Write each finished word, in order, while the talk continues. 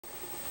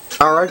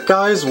Alright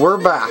guys, we're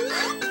back.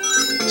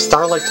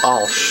 Starlight,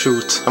 oh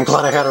shoot, I'm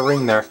glad I had a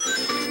ring there.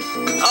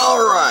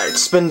 Alright,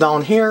 spin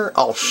down here,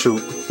 oh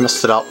shoot,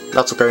 messed it up,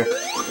 that's okay.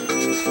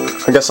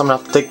 I guess I'm gonna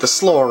have to take the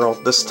slower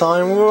route this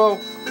time, whoa,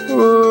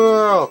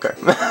 okay.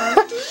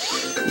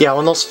 Yeah,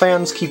 when those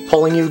fans keep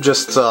pulling you,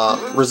 just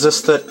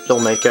resist it,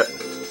 you'll make it.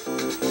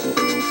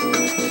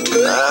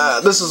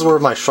 This is where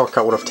my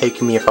shortcut would have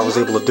taken me if I was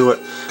able to do it.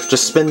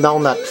 Just spin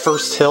down that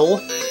first hill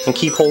and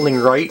keep holding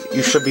right.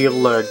 You should be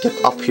able to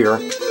get up here.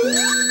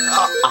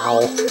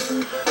 Ow.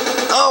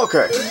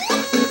 Okay.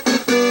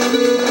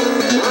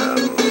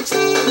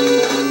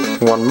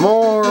 One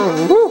more.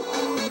 Woo.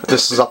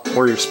 This is up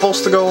where you're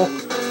supposed to go.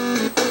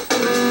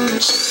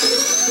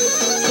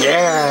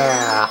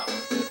 Yeah.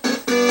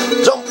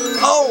 Jump.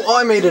 Oh,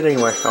 I made it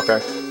anyway. Okay.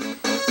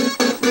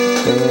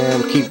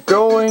 And keep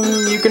going.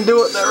 You can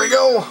do it. There we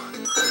go.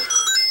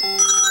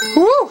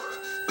 Woo!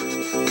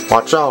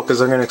 Watch out, because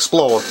they're going to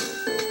explode.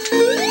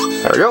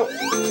 There we go.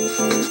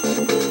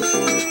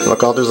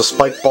 Look out, there's a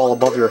spike ball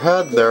above your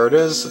head. There it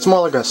is. It's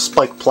more like a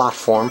spike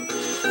platform.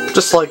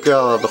 Just like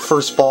the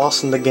first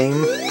boss in the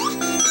game.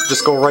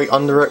 Just go right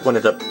under it when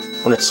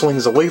it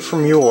swings away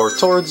from you or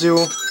towards you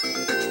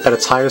at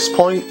its highest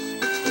point.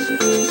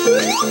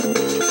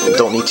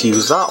 Don't need to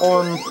use that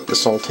one.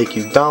 This one will take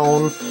you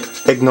down.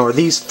 Ignore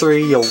these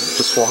three. You'll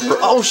just walk.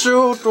 Oh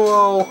shoot!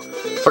 Whoa!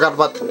 Forgot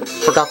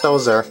that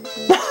was there.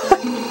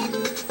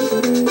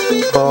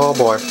 Oh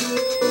boy.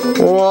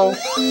 Whoa.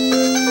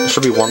 There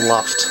should be one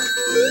left.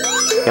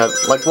 Yeah,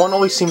 like one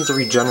always seems to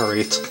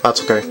regenerate.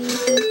 That's okay.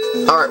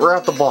 Alright, we're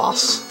at the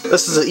boss.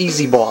 This is an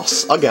easy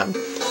boss. Again.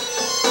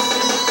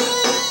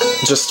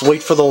 Just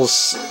wait for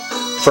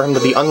him to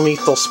be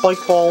underneath those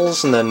spike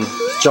balls and then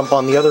jump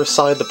on the other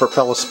side to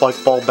propel a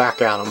spike ball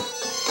back at him.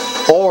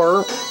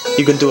 Or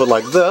you can do it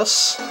like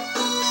this.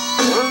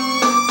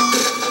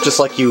 Just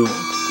like you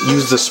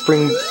use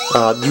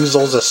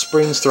those as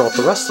springs throughout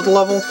the rest of the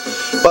level,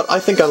 but I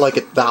think I like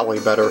it that way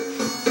better.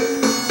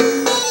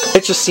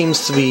 It just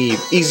seems to be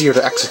easier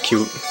to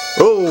execute.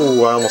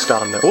 Oh, I almost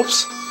got him there.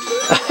 Whoops.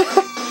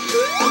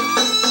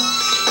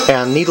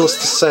 And needless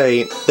to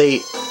say,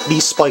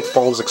 these spike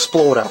balls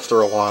explode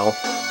after a while.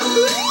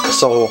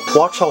 So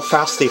watch how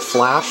fast they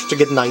flash to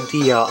get an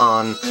idea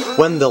on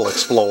when they'll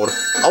explode.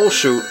 Oh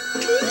shoot.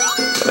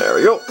 There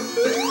we go.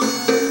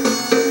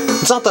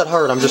 It's not that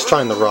hard, I'm just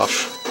trying to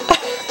rush.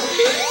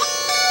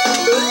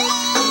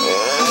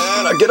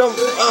 And I get him!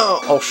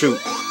 Oh shoot.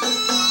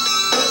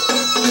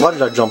 Why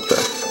did I jump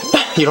there?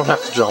 You don't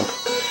have to jump.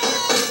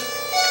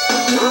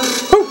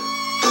 Woo.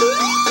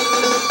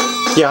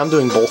 Yeah, I'm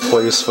doing both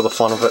ways for the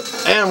fun of it.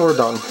 And we're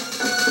done.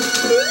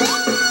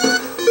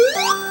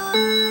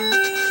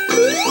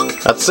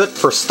 That's it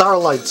for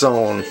Starlight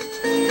Zone.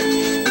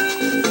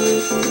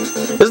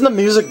 Isn't the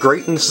music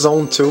great in this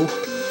zone too?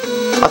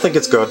 I think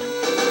it's good.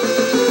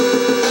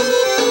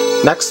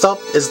 Next up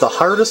is the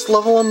hardest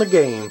level in the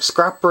game,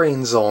 Scrap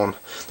Brain Zone.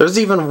 There's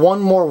even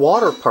one more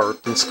water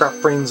part than Scrap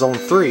Brain Zone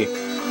 3.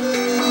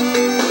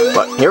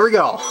 But here we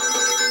go.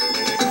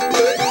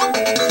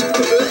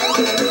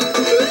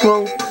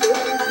 Whoa.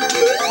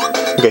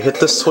 Okay, hit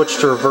this switch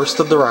to reverse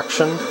the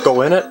direction.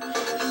 Go in it.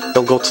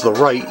 You'll go to the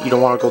right. You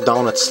don't want to go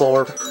down it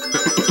slower.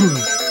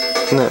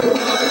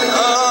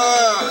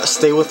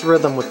 Stay with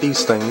rhythm with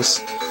these things.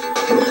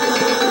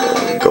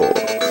 Go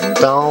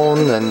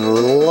down and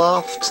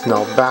left.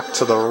 Now back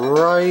to the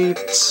right.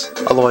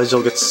 Otherwise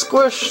you'll get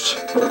squished.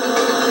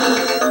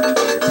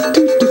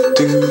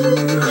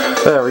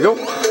 There we go.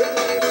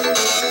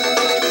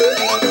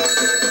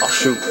 Oh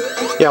shoot.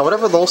 Yeah,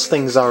 whatever those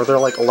things are, they're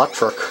like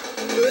electric.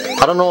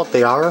 I don't know what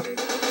they are,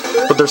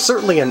 but they're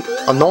certainly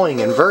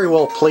annoying and very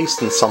well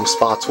placed in some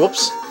spots.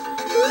 Whoops.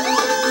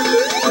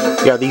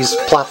 Yeah, these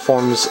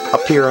platforms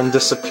appear and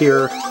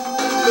disappear.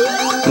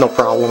 No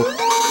problem.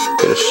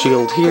 Get a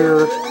shield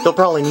here. You'll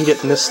probably need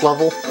it in this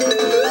level.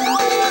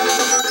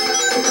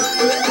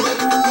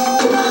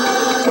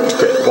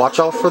 Okay, watch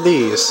out for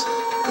these.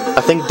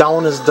 I think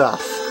down is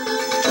death.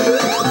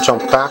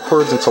 Jump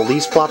backwards until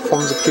these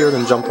platforms appear,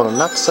 then jump on the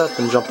next set,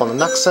 then jump on the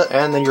next set,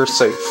 and then you're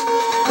safe.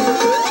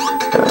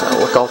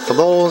 Look out for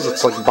those.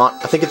 It's like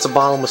I think it's a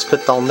bottomless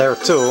pit down there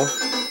too.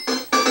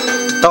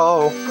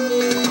 Uh-oh.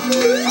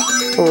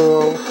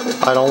 Oh,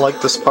 I don't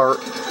like this part.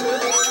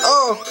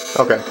 Oh!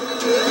 Okay.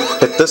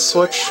 Hit this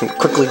switch and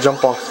quickly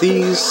jump off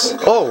these.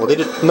 Oh,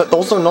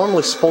 those are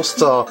normally supposed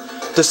to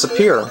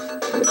disappear.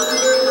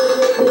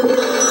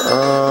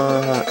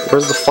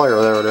 Where's the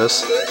fire? There it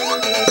is.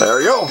 There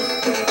we go.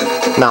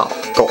 Now,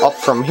 go up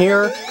from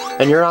here,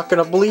 and you're not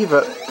going to believe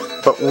it,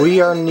 but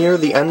we are near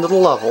the end of the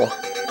level.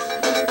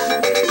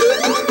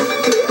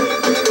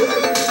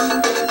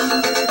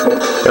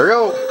 There we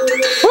go.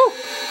 Woo!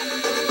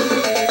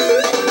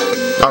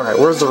 Alright,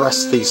 where's the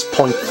rest of these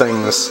point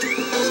things?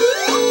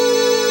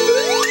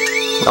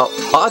 Oh,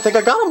 I think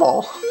I got them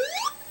all.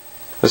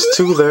 There's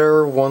two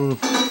there, one...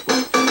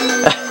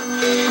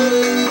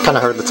 Kinda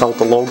hard to tell with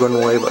the logo in the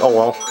way, but oh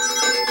well.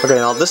 Okay,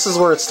 now this is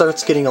where it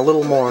starts getting a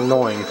little more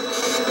annoying.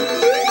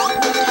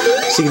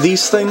 See, See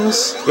these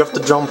things? You have to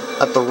jump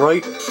at the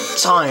right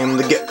time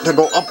to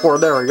go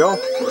upward. There we go.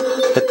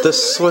 Hit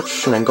this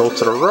switch and then go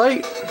to the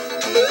right.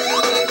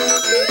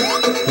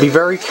 Be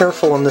very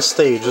careful in this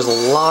stage. There's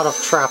a lot of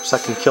traps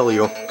that can kill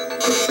you.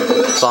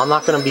 So I'm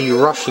not going to be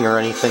rushing or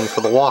anything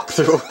for the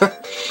walkthrough.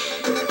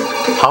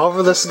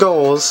 However this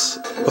goes,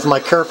 with my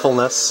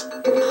carefulness,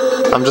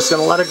 I'm just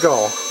going to let it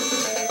go.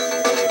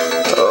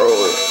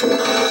 Oh.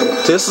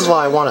 See, this is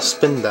why I want a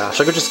spin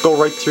dash. I could just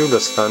go right through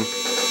this then.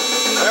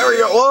 There we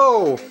go.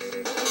 Whoa!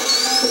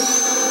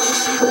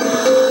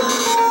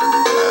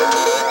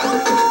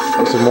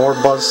 Some more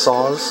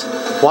buzzsaws.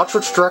 Watch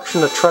which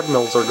direction the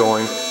treadmills are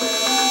going.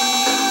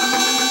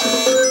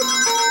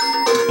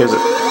 Here's a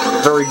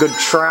very good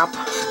trap.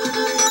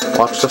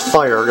 Watch the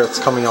fire that's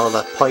coming out of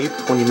that pipe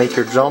when you make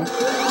your jump.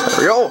 There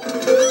we go!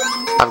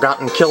 I've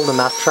gotten killed in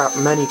that trap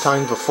many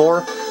times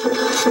before.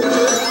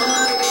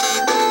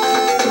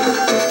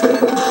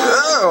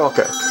 Oh,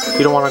 okay.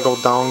 You don't want to go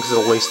down because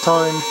it'll waste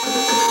time.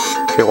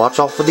 Okay, watch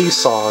out for these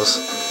saws.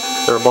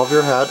 They're above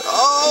your head.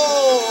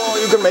 Oh,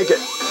 you can make it.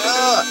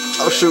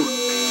 Oh, shoot.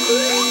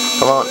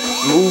 Come on,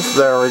 move.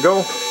 There we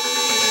go.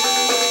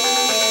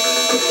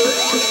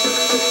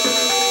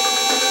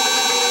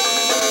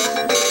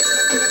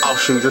 Oh,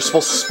 shoot. You're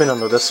supposed to spin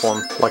under this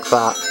one, like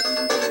that.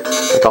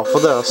 Look out for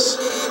this.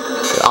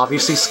 It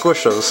obviously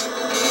squishes.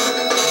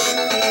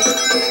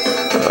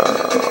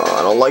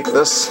 I don't like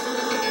this.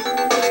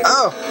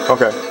 Oh,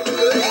 okay.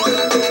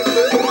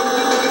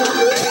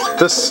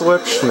 This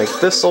switch, make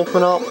this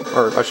open up,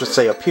 or I should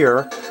say up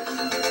here,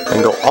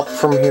 and go up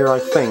from here, I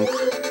think.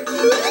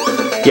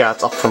 Yeah,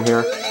 it's up from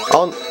here.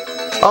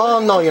 Oh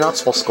no, you're not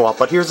supposed to go up,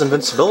 but here's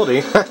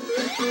invincibility.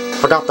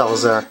 Forgot that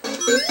was there.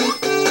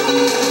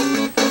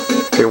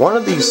 Okay, one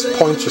of these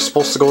points you're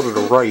supposed to go to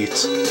the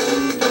right.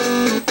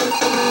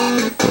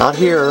 Not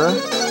here.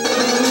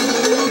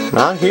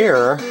 Not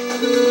here.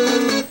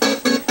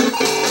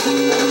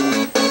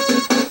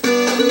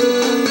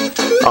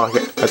 Oh,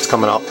 okay, it's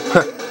coming up.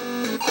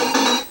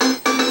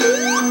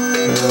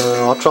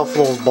 Watch out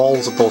for those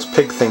balls that those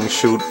pig things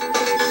shoot.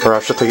 Or I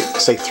should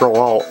say throw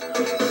out.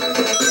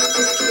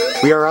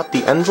 We are at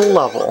the end of the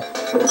level.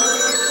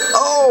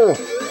 Oh!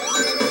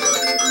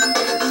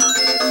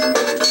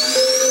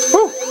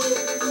 Woo!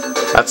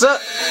 That's it!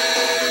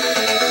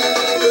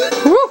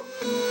 Woo!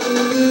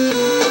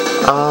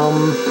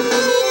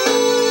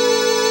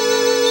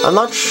 I'm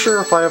not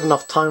sure if I have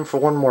enough time for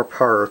one more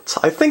part.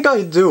 I think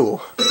I do,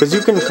 because you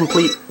can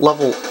complete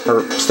level,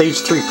 or stage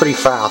 3 pretty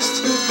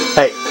fast.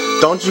 Hey,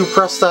 don't you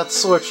press that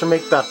switch and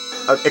make that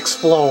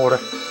explode.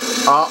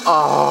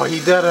 Oh, he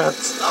did it!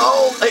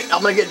 Oh, hey,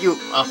 I'm gonna get you!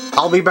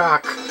 I'll be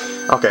back!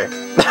 Okay.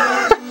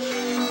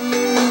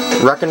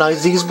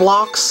 Recognize these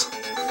blocks?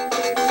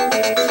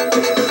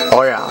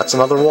 Oh yeah, it's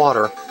another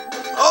water.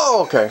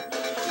 Oh, okay.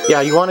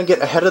 Yeah, you want to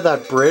get ahead of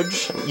that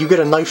bridge, you get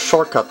a nice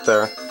shortcut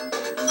there.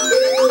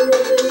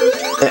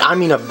 I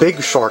mean a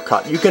big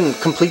shortcut. You can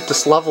complete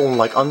this level in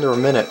like under a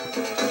minute.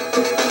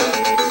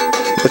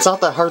 It's not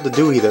that hard to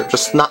do either.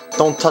 Just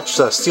don't touch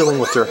the ceiling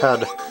with your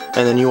head,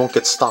 and then you won't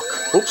get stuck.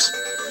 Oops.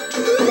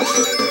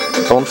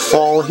 Don't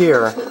fall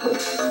here.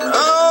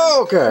 Oh,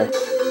 okay.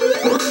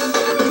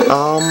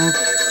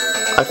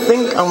 I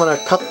think I'm gonna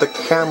cut the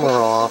camera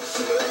off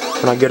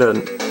when I get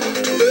a...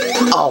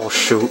 Oh,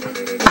 shoot.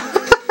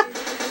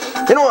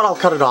 You know what? I'll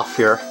cut it off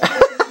here.